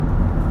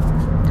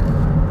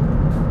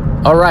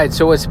All right,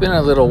 so it's been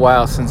a little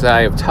while since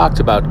I have talked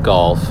about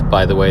golf.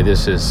 By the way,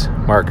 this is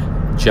Mark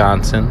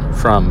Johnson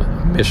from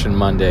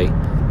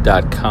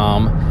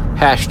MissionMonday.com.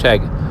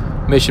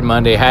 Hashtag Mission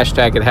Monday,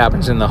 hashtag It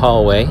Happens in the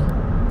Hallway.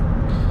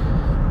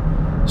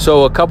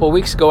 So a couple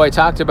weeks ago, I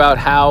talked about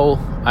how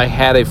I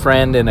had a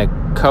friend and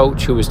a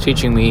coach who was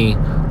teaching me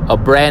a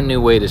brand new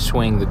way to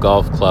swing the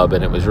golf club,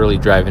 and it was really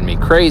driving me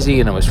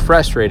crazy, and it was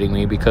frustrating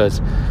me because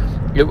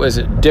it was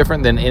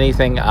different than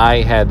anything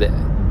I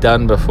had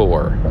done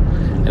before.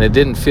 And it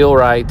didn't feel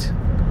right,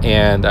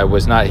 and I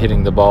was not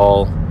hitting the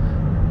ball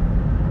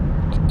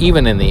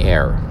even in the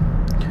air.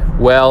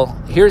 Well,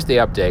 here's the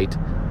update.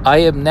 I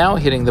am now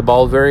hitting the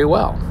ball very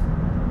well,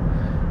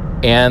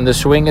 and the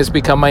swing has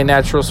become my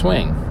natural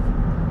swing,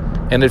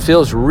 and it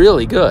feels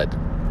really good.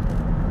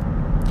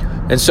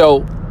 And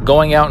so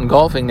going out and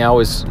golfing now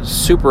is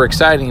super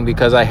exciting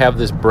because I have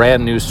this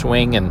brand new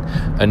swing and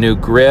a new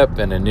grip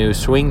and a new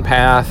swing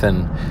path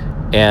and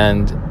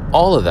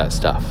all of that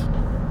stuff.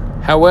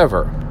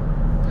 However,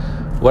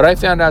 what I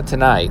found out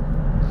tonight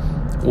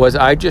was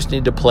I just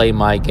need to play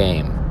my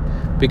game.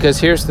 Because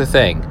here's the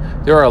thing.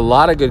 There are a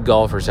lot of good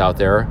golfers out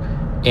there,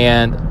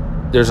 and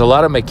there's a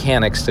lot of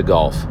mechanics to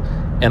golf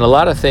and a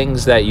lot of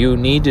things that you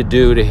need to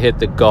do to hit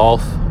the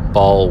golf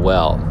ball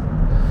well.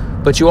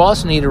 But you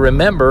also need to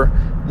remember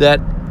that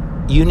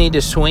you need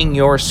to swing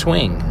your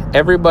swing.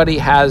 Everybody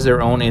has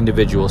their own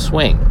individual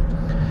swing.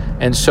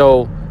 And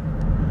so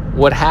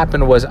what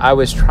happened was I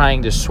was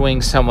trying to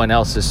swing someone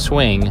else's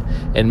swing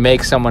and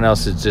make someone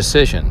else's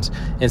decisions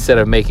instead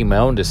of making my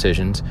own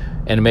decisions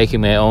and making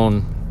my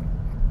own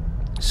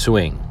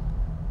swing.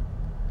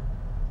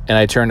 And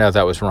I turned out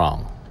that was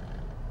wrong.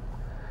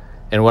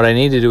 And what I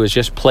need to do is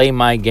just play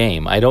my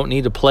game. I don't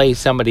need to play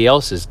somebody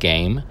else's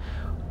game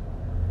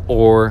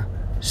or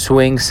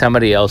swing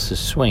somebody else's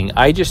swing.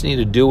 I just need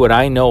to do what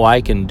I know I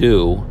can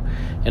do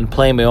and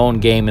play my own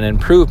game and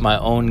improve my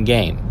own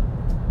game.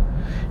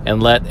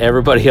 And let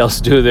everybody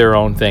else do their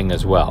own thing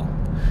as well.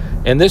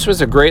 And this was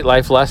a great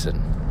life lesson.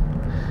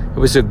 It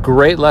was a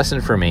great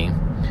lesson for me.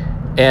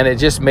 And it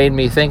just made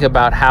me think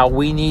about how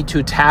we need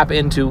to tap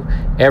into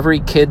every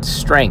kid's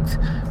strength.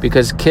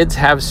 Because kids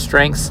have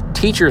strengths,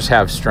 teachers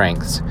have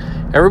strengths.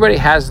 Everybody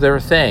has their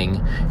thing.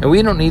 And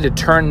we don't need to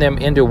turn them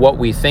into what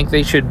we think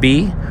they should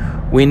be.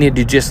 We need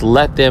to just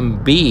let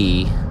them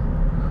be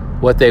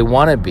what they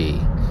want to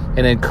be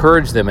and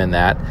encourage them in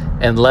that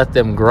and let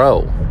them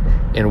grow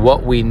in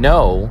what we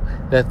know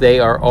that they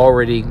are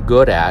already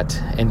good at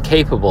and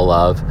capable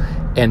of,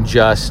 and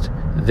just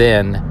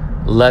then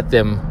let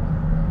them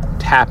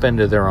tap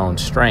into their own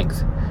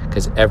strength,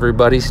 because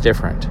everybody's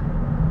different.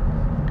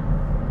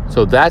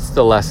 So that's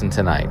the lesson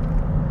tonight.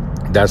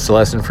 That's the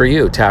lesson for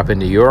you. Tap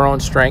into your own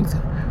strength,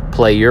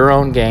 play your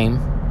own game,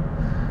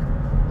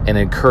 and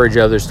encourage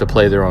others to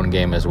play their own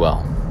game as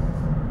well.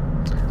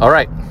 All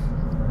right.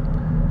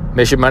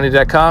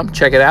 MissionMonday.com.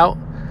 Check it out.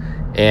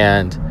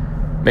 And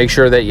make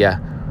sure that you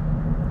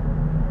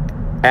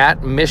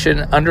at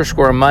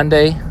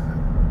Mission_Monday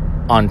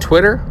on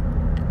Twitter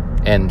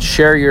and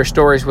share your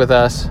stories with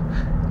us.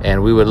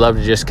 And we would love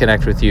to just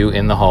connect with you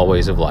in the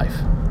hallways of life.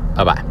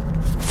 Bye-bye.